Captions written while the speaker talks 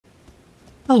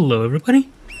Hello everybody,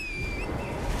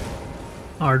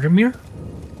 Ardemir,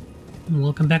 and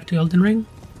welcome back to Elden Ring.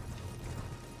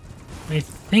 I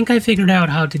think I figured out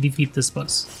how to defeat this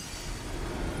boss.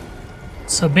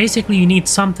 So basically you need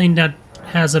something that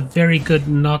has a very good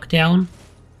knockdown,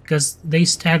 because they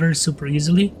stagger super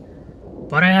easily.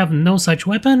 But I have no such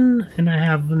weapon, and I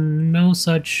have no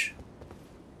such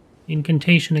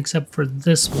incantation except for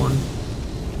this one.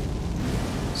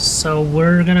 So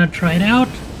we're gonna try it out.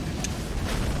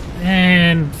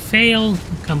 And fail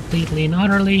completely and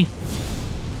utterly.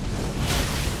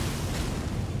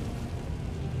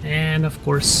 And of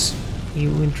course, you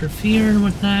interfere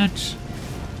with that.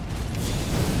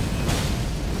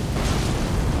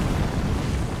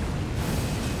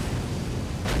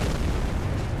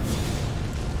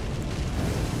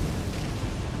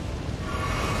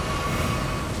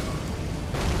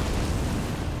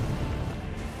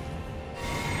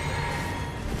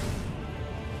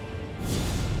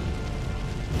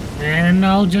 And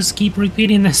I'll just keep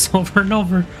repeating this over and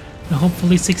over and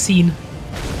hopefully succeed.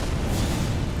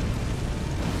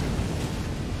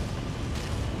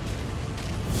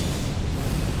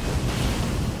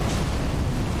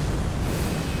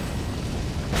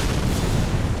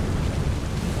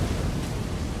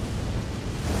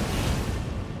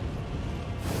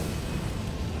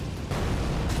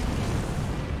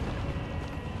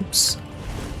 Oops.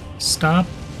 Stop.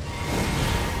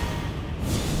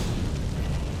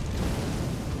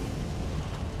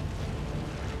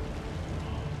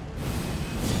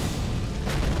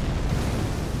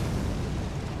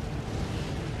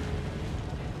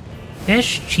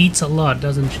 Tesh cheats a lot,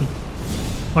 doesn't she?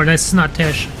 Or that's not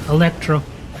Tesh, Electro.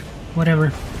 Whatever.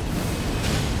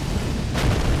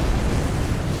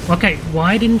 Okay,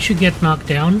 why didn't you get knocked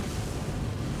down?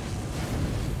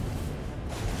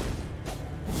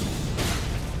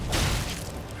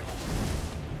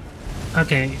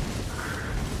 Okay.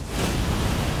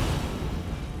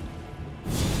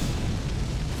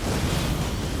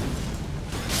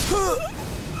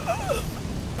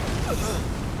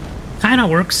 Kinda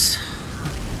works.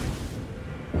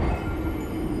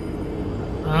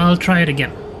 I'll try it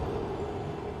again.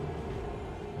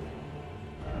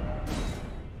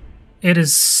 It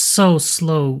is so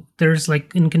slow. There's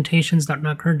like incantations that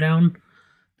knock her down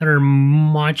that are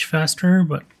much faster,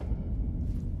 but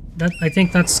I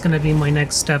think that's gonna be my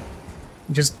next step.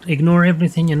 Just ignore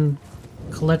everything and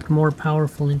collect more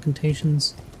powerful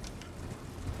incantations.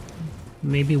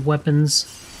 Maybe weapons.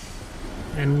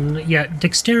 And yeah,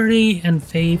 dexterity and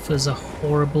faith is a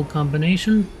horrible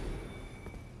combination.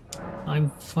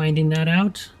 I'm finding that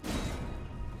out.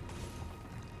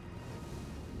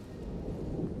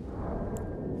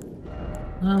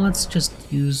 Let's just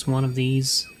use one of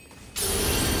these.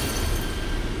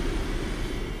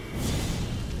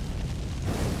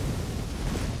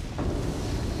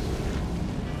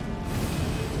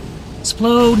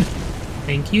 Explode!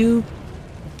 Thank you.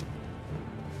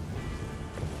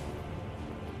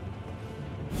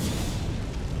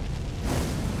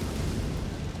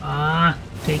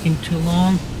 Taking too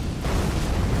long.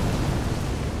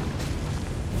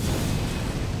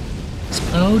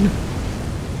 Explode.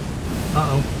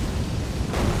 Uh-oh.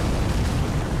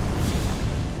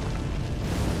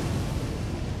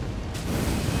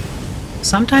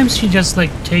 Sometimes she just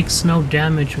like takes no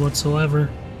damage whatsoever.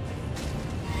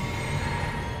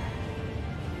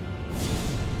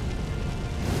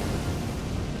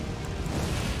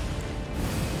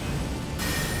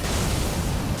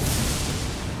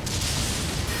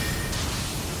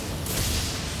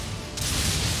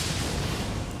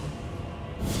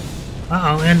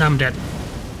 Uh-oh, and I'm dead.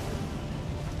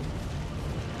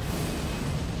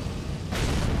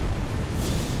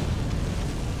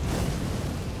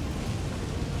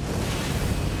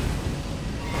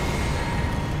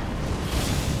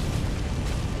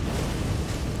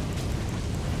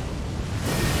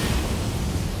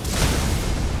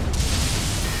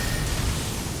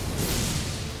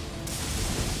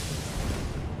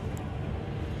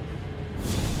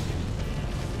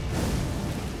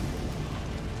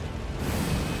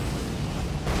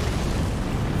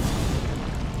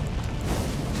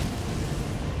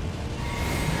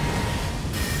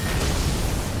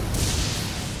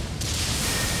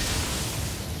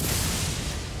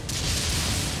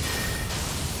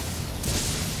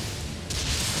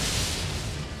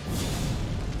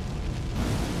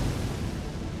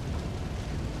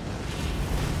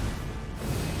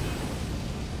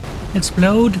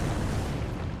 Explode.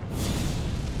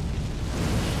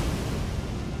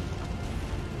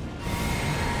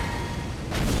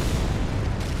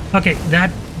 Okay,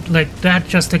 that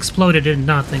just exploded in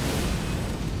nothing.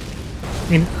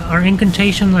 Are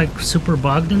incantation like super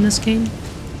bugged in this game?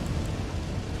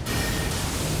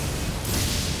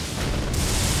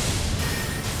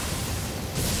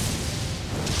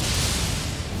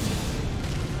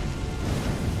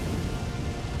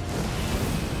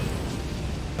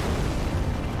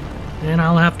 And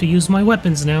I'll have to use my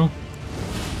weapons now.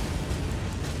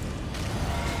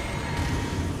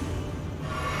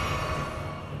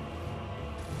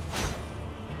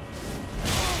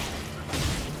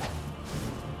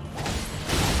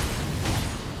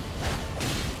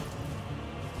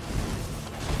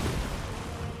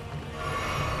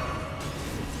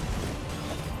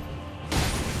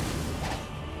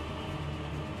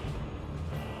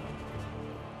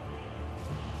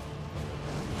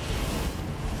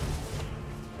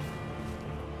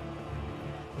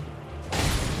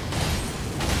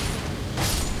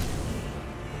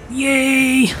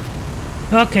 Yay!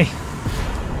 Okay.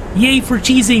 Yay for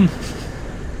cheesing!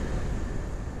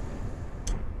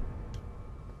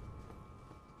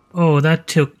 Oh, that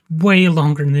took way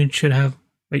longer than it should have.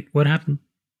 Wait, what happened?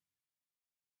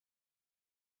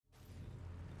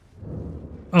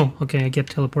 Oh, okay, I get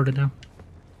teleported now.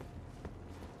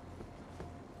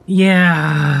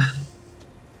 Yeah.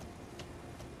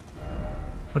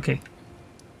 Okay.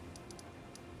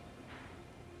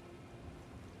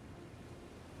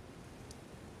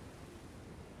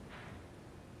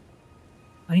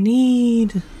 I need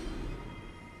to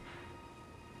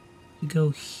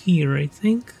go here, I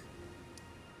think.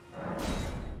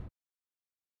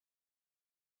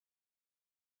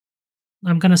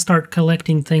 I'm gonna start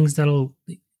collecting things that'll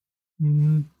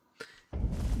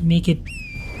make it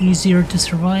easier to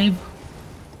survive.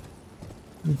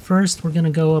 And first, we're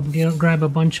gonna go up, grab a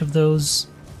bunch of those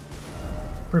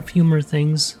perfumer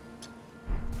things.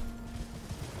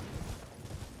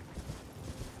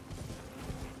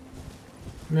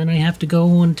 And then I have to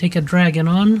go and take a dragon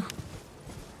on.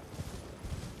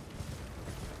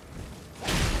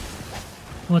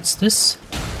 What's this?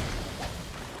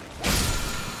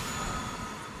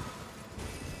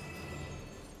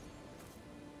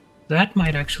 That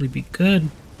might actually be good.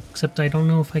 Except I don't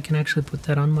know if I can actually put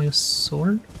that on my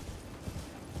sword.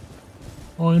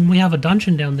 Oh, and we have a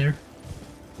dungeon down there.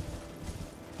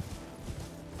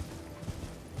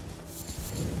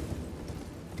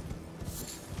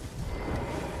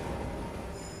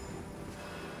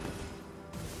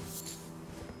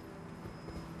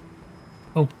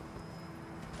 Oh.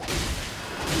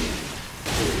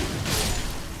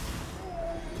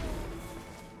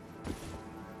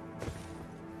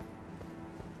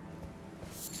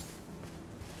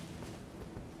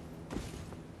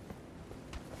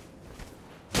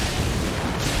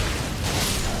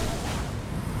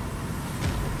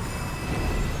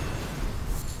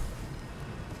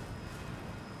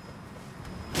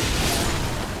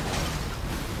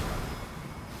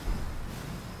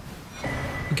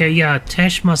 Okay, yeah,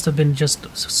 Tesh must have been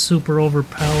just super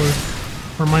overpowered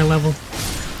for my level.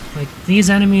 Like, these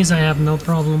enemies I have no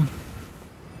problem.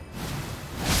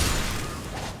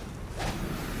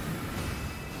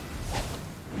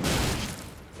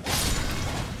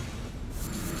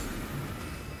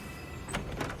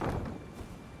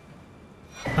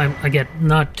 I get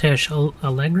not Tesh,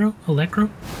 Allegro?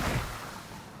 Electro?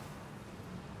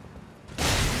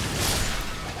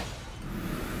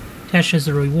 Tesh is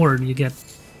a reward you get.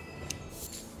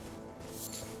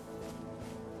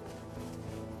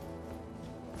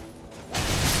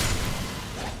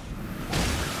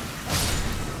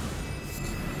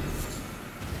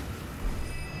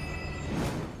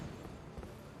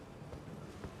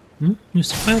 You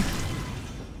survived.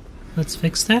 Let's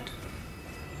fix that.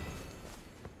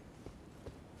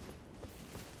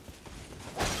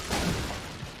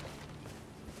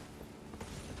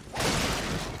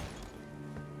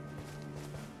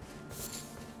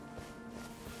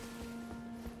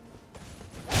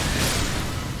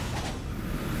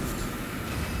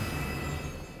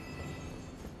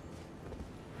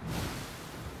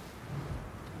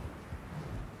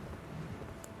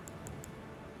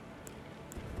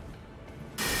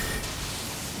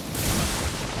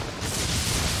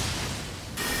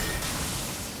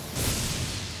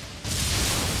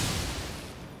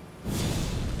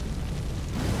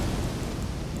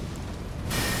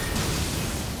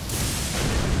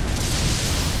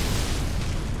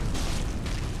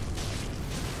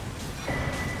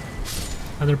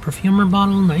 Another perfumer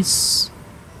bottle, nice.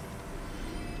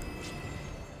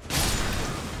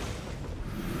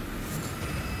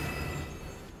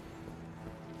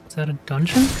 Is that a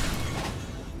dungeon?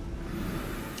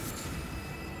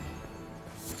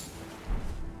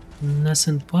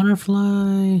 Nascent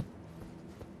butterfly.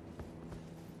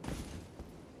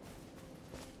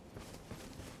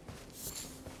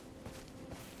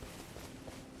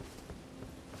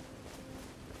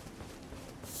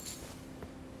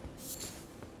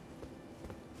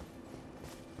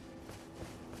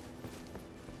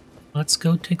 Let's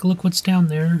go take a look what's down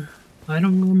there. I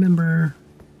don't remember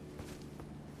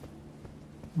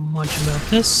much about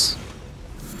this.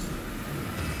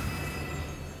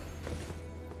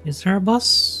 Is there a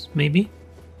boss? Maybe.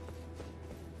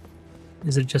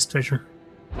 Is it just treasure?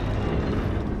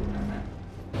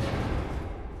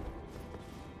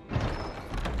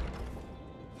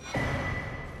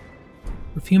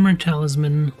 Perfumer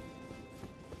Talisman.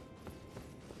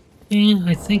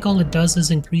 I think all it does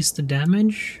is increase the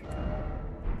damage.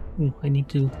 Ooh, I need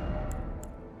to...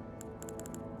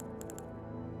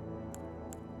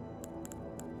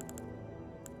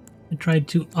 I tried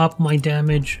to up my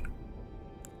damage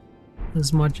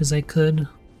as much as I could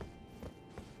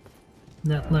in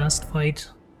that last fight.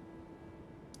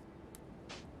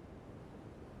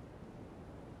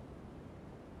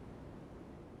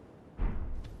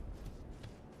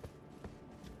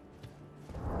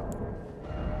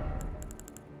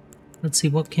 Let's see,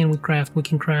 what can we craft? We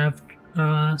can craft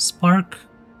Spark.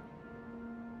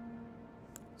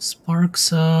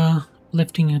 Sparks,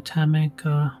 lifting atomic,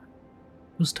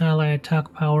 boost ally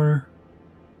attack power.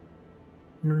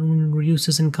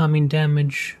 Reduces incoming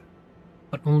damage,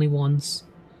 but only once.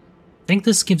 I think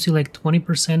this gives you like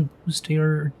 20% boost to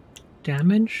your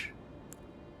damage.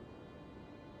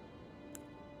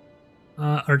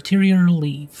 Arterial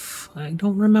Leaf. I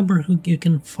don't remember who you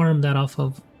can farm that off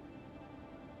of.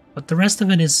 But the rest of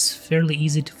it is fairly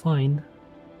easy to find.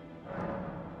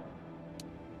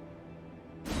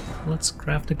 Let's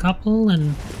craft a couple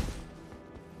and...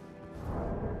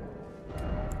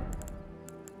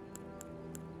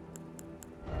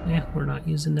 yeah, we're not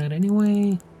using that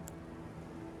anyway.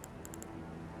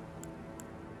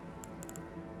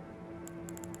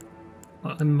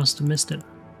 Oh, I must have missed it.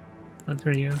 But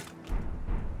there you go.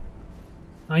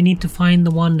 I need to find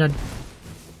the one that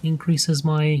increases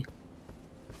my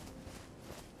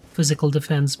physical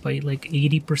defense by like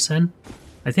 80%.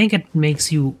 I think it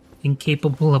makes you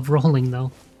incapable of rolling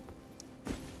though.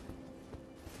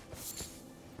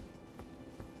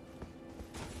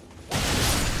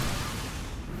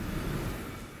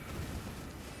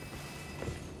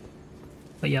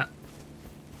 But yeah.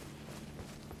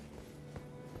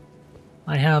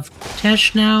 I have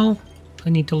Tesh now. I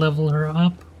need to level her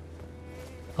up.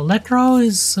 Electro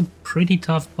is a pretty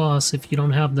tough boss if you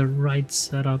don't have the right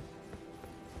setup.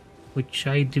 Which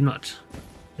I do not.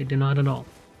 I do not at all.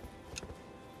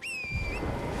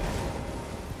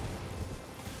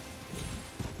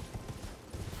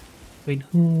 Wait,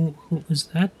 who is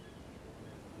that?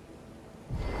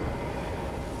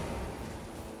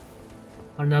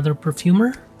 Another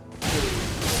perfumer?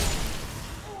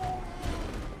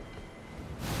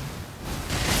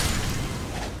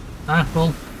 Ah,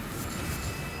 roll.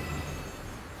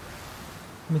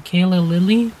 Michaela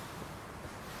Lily?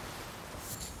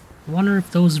 I wonder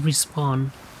if those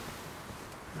respawn.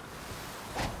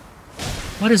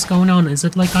 What is going on? Is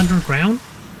it like underground?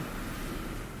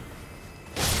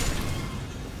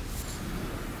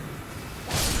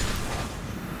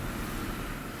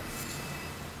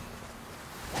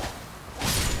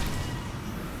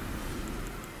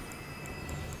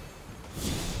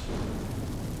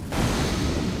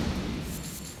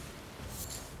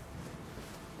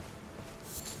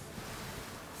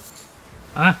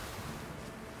 Ah.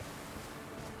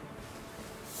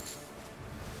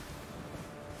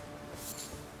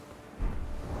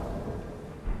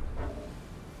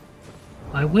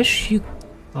 I wish you...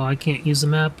 oh, I can't use the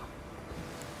map.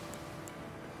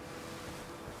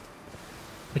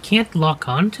 I can't lock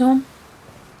onto him?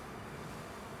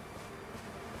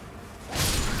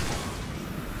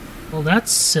 Well,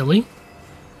 that's silly.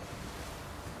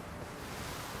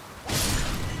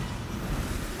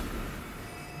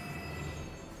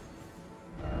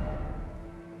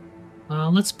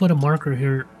 Let's put a marker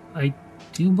here. I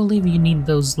do believe you need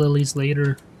those lilies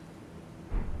later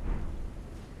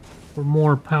for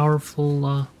more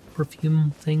powerful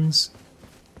perfume things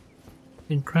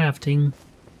in crafting.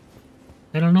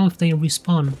 I don't know if they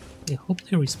respawn. I hope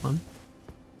they respawn.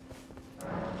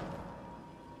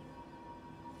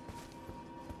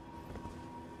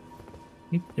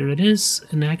 Yep, there it is,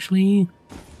 and actually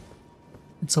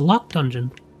it's a locked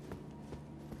dungeon.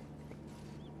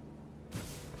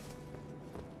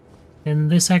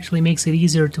 And this actually makes it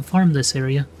easier to farm this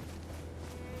area.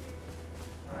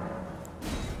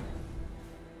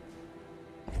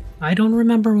 I don't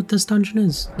remember what this dungeon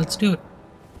is. Let's do it.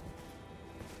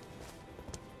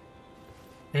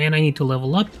 And I need to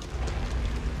level up.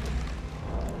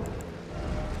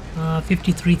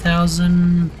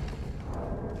 53,000.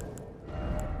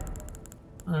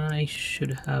 I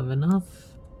should have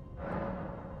enough.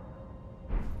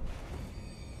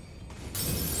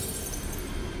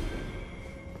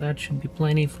 That should be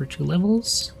plenty for 2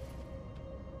 levels.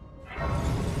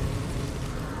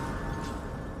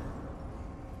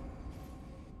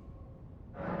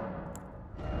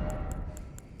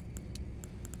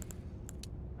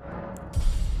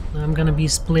 I'm gonna be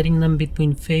splitting them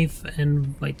between Faith and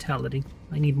Vitality.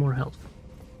 I need more health.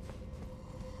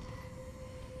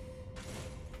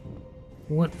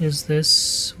 What is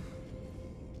this?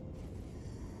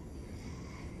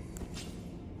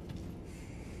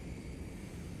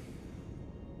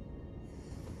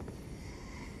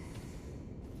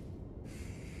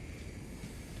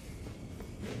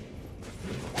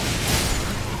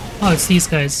 Oh, it's these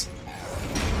guys.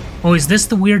 Oh, is this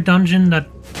the weird dungeon that,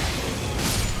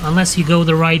 unless you go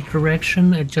the right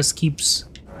direction, it just keeps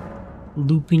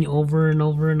looping over and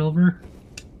over and over?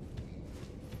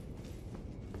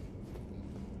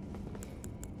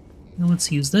 Now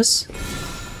let's use this.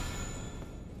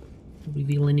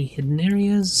 Reveal any hidden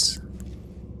areas.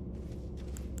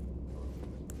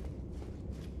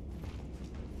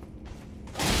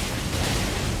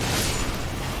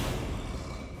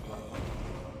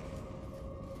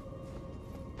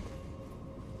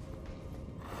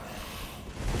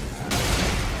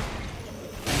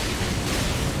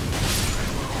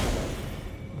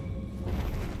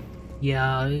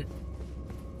 Yeah,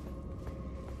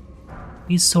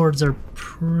 these swords are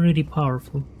pretty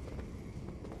powerful.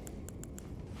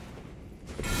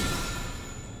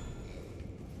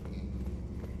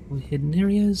 Hidden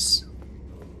areas.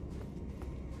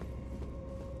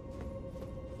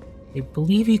 I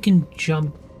believe you can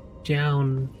jump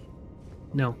down.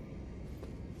 No.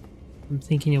 I'm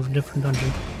thinking of a different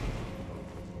dungeon.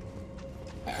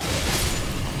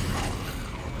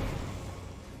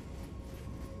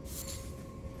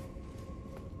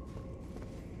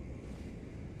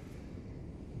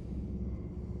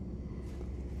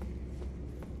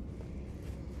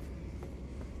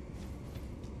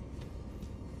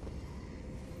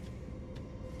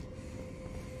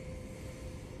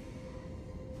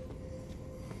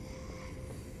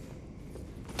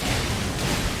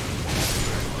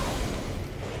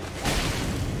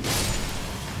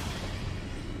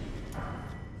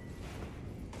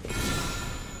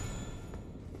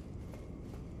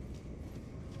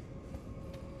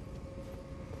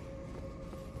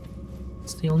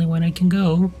 It's the only one I can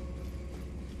go.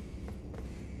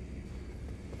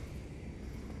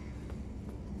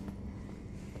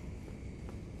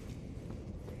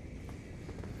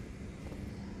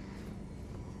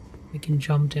 I can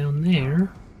jump down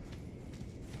there.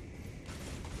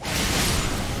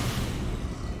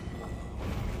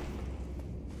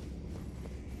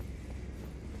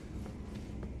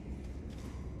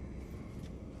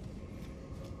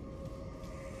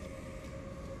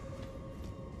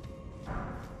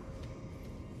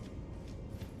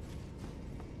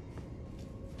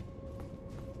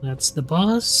 That's the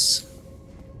boss.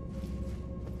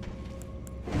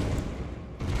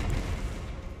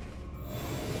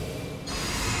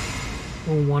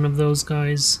 Oh, one of those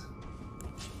guys.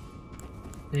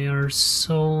 They are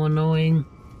so annoying.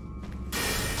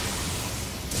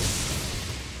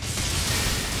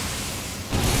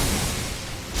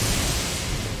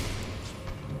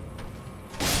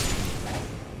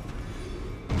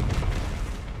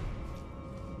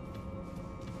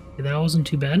 Okay, that wasn't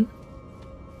too bad.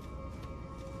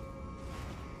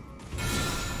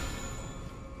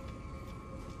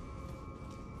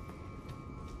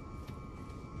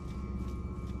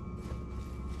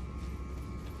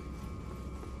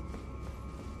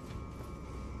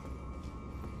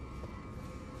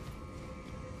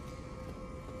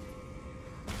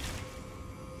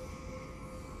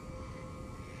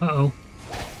 Uh-oh.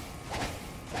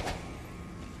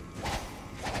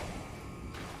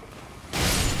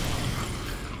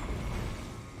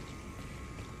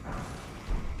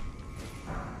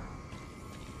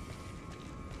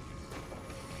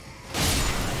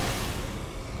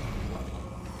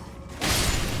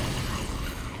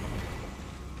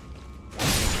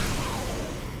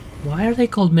 Why are they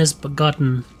called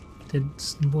misbegotten?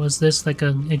 Was this like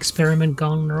an experiment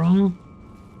gone wrong?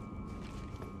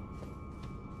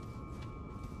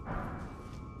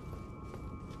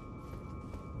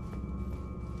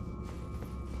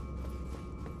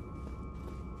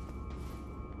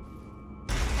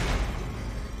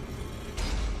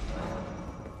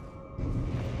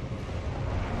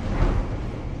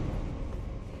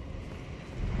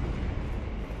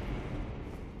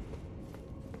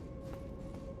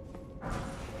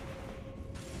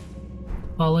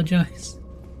 Apologize.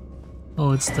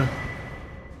 Oh, it's the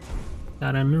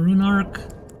that rune arc.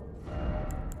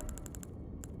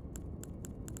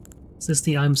 Is this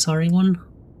the I'm sorry one?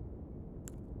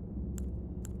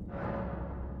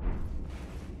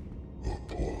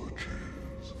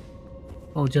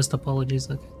 Oh, just apologies,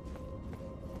 okay.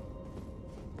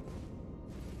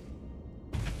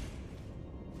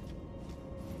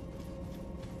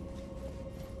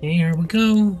 Here we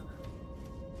go.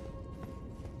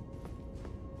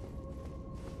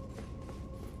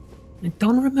 I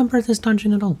don't remember this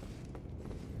dungeon at all.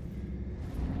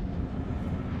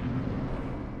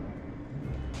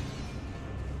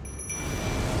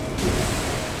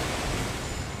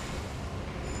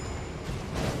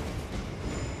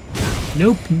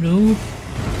 Nope, nope.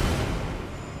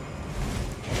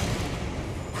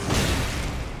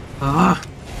 Ah.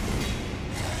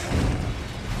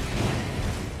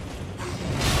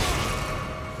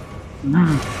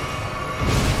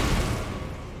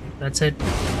 That's it.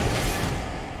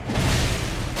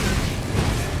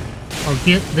 Oh,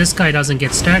 this guy doesn't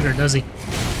get staggered, does he?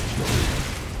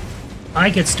 I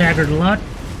get staggered a lot.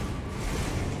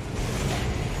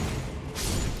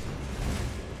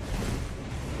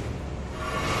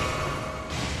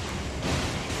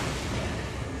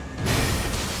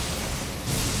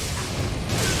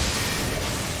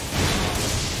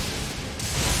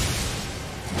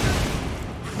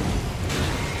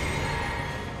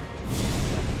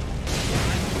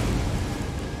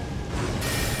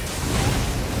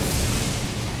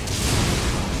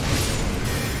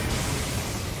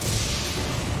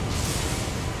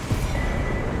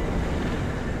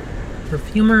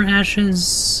 Perfumer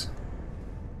ashes.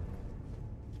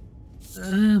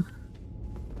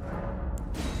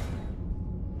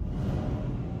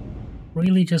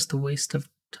 Really just a waste of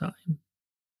time.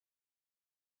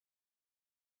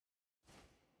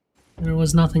 There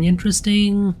was nothing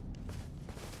interesting.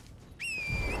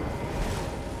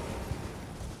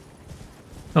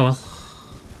 Oh well.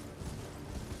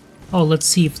 Oh, let's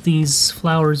see if these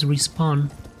flowers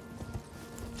respawn.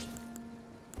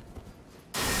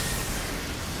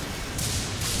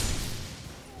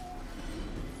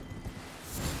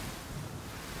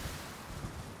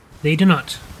 They do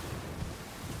not.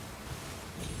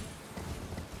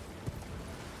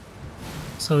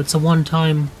 So it's a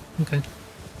one-time... Okay.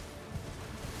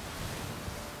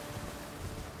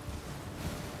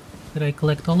 Did I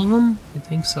collect all of them? I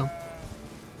think so.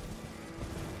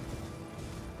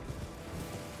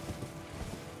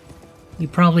 You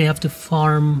probably have to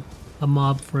farm a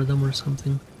mob for them or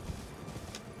something.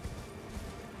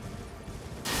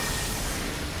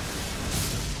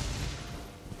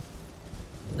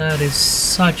 That is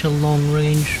such a long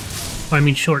range. I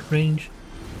mean short range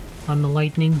on the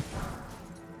lightning.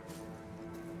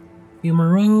 Humor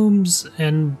robes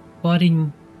and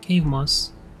budding cave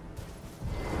moss.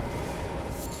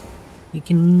 You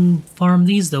can farm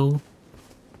these though.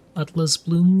 Atlas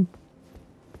bloom.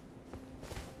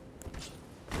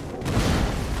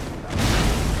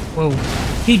 Whoa,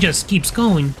 he just keeps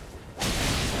going.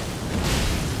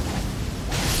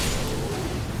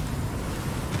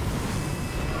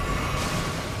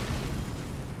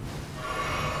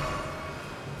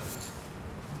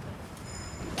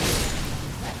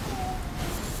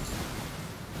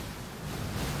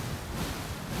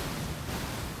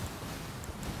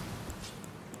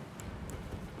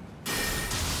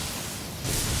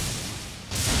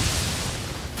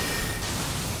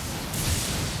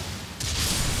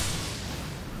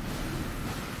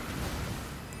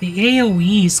 The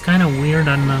AoE is kind of weird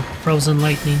on Frozen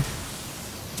Lightning.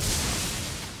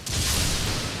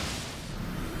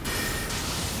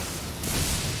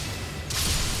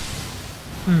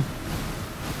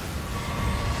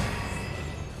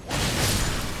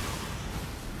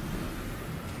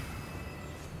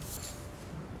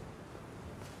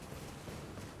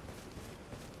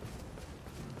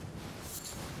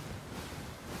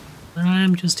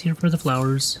 I'm just here for the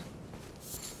flowers.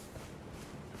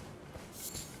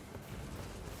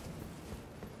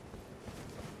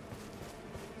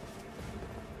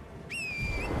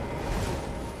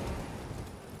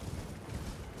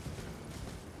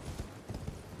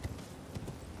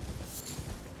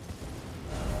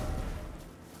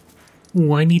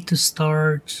 Ooh, I need to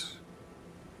start...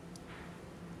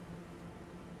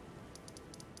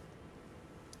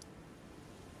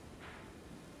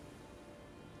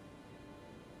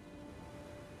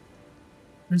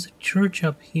 There's a church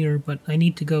up here, but I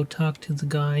need to go talk to the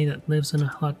guy that lives in a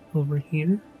hut over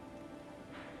here.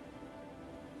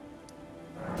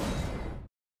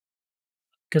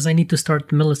 Because I need to start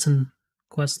the Millicent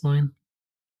questline.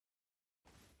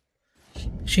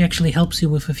 She actually helps you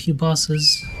with a few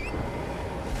bosses.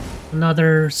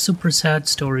 Another super sad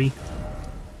story.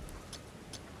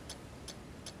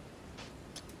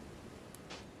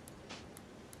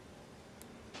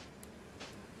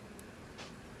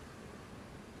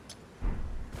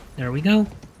 There we go.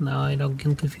 Now I don't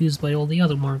get confused by all the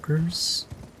other markers.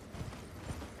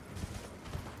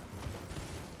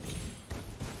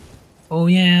 Oh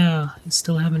yeah, I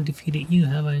still haven't defeated you,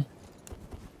 have I?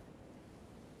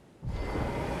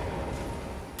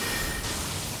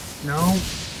 No,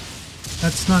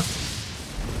 that's not...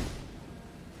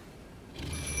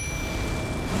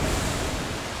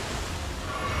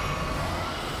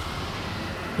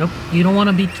 Nope, you don't want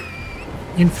to be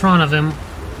in front of him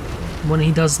when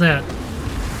he does that.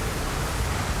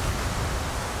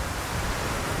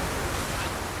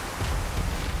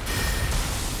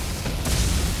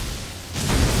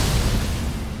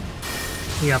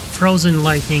 Yeah, frozen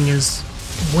lightning is...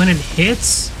 when it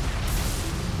hits,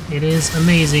 it is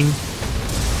amazing.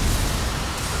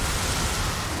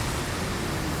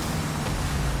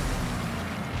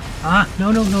 Ah,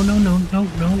 no, no, no, no, no, no,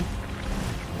 no.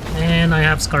 And I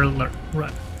have Scarlet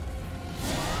Run.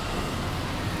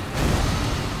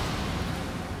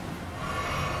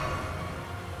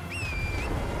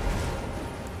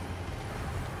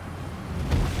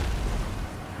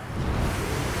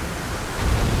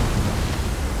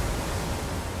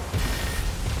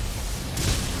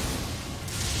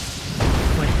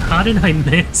 Wait, how did I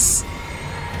miss?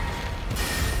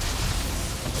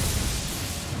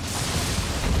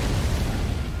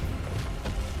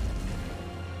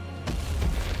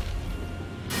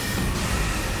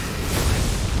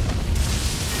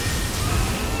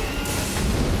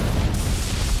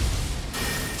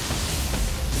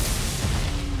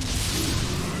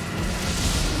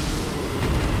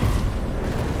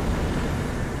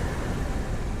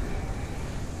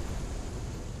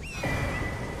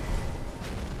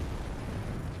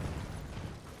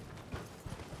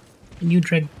 A new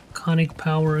draconic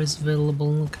power is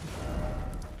available. Okay.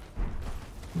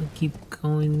 Let's keep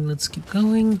going. Let's keep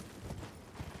going.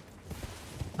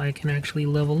 I can actually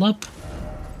level up.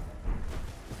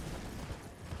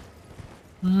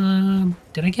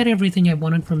 Did I get everything I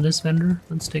wanted from this vendor?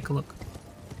 Let's take a look.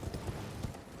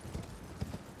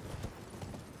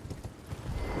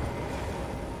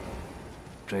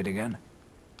 Trade again.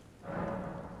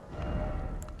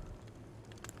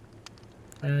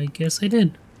 I guess I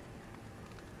did.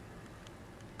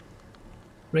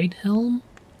 Great Helm?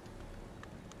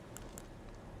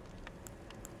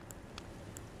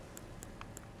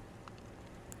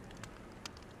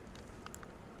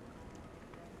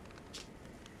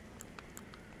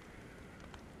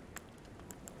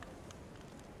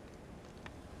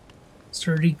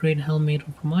 Sturdy great helm made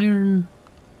from iron.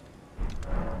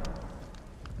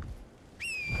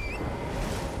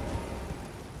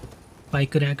 If I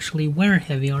could actually wear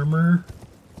heavy armor,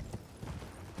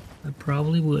 I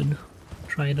probably would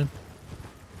try to.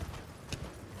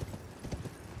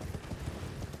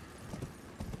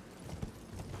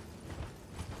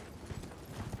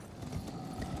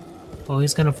 Oh,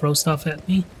 he's gonna throw stuff at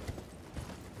me.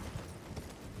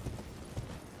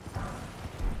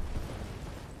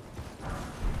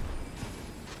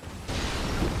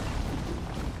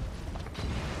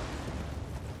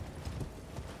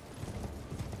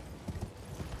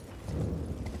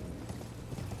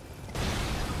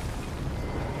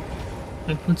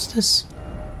 Like, what's this?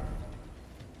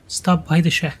 Stop by the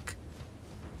shack.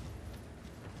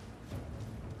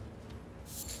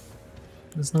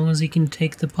 As long as he can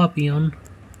take the puppy on.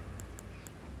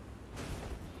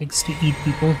 Likes to eat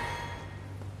people.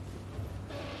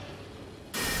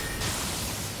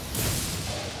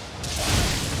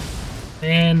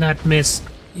 And that missed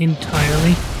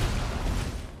entirely.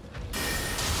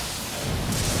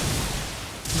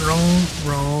 Roll,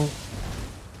 roll.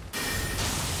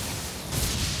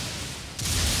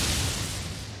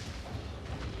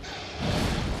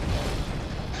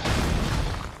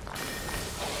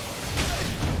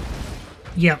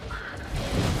 Yep.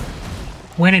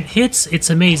 When it hits, it's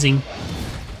amazing.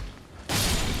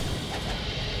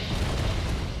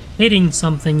 Hitting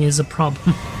something is a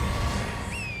problem.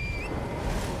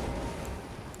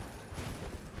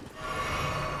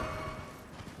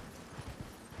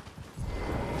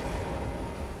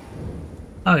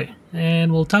 Okay,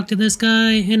 and we'll talk to this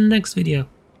guy in the next video.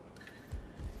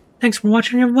 Thanks for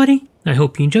watching, everybody. I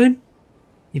hope you enjoyed.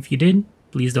 If you did,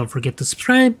 please don't forget to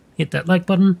subscribe, hit that like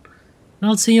button, and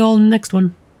I'll see you all in the next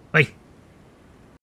one. Bye.